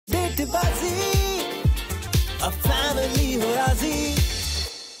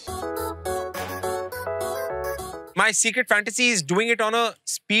My secret fantasy is doing it on a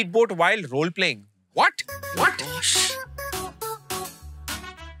speedboat while role playing. What? What? Gosh.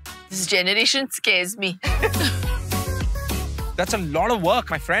 This generation scares me. That's a lot of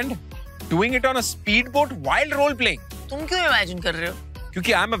work, my friend. Doing it on a speedboat while role playing. तुम क्यों imagine कर रहे हो?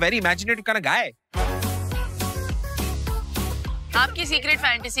 क्योंकि I'm a very imaginative kind of guy. आपकी secret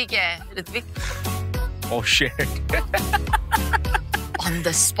fantasy क्या है, Ritwik? Oh shit. On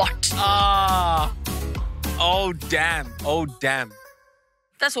the spot. Oh damn. Oh damn.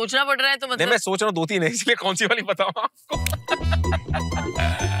 इतना सोचना पड़ रहा है तो मतलब। नहीं, मैं सोच रहा हूँ 2-3 है, इसलिए कौन सी वाली बताऊँ आपको?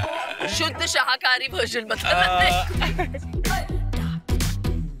 शुद्ध शाकाहारी वर्जन बताना है।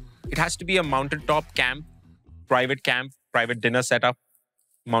 It has to be a mountaintop camp, private dinner setup,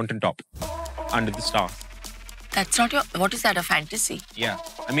 mountaintop, under the stars. That's not your. What is that? A fantasy? Yeah.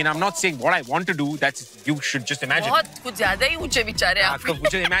 I mean, I'm not saying what I want to do. That's you should just imagine. बहुत कुछ ज्यादा ही ऊंचे विचार है आपके। तो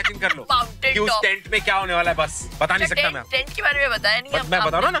मुझे imagine कर लो। Mountain कि उस top। टेंट में क्या होने वाला है बस बता नहीं सकता मैं। टेंट के बारे में बताया नहीं। मैं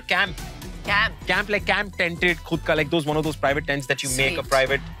बता रहा हूँ ना camp like camp tented खुद का like one of those private tents that you make a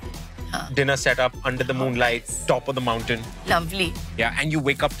private dinner setup under the moonlight, top of the mountain. Lovely. Yeah, and you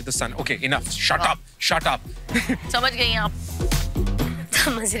wake up to the sun. Okay, enough. Shut up. समझ गई आप?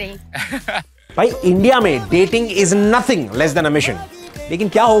 समझ रही। भाई India में dating is nothing less than a mission. लेकिन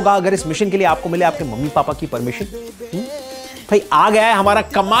क्या होगा अगर इस मिशन के लिए आपको मिले आपके मम्मी पापा की परमिशन? भाई आ गया है हमारा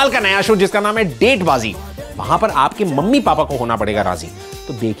कमाल का नया शो जिसका नाम है डेटबाजी। वहां पर आपके मम्मी पापा को होना पड़ेगा राजी।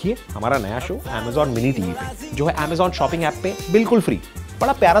 तो देखिए हमारा नया शो Amazon miniTV पे, जो है Amazon शॉपिंग ऐप पे बिल्कुल फ्री।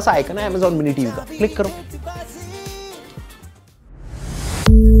 बड़ा प्यारा सा आइकन है Amazon miniTV का, क्लिक करो।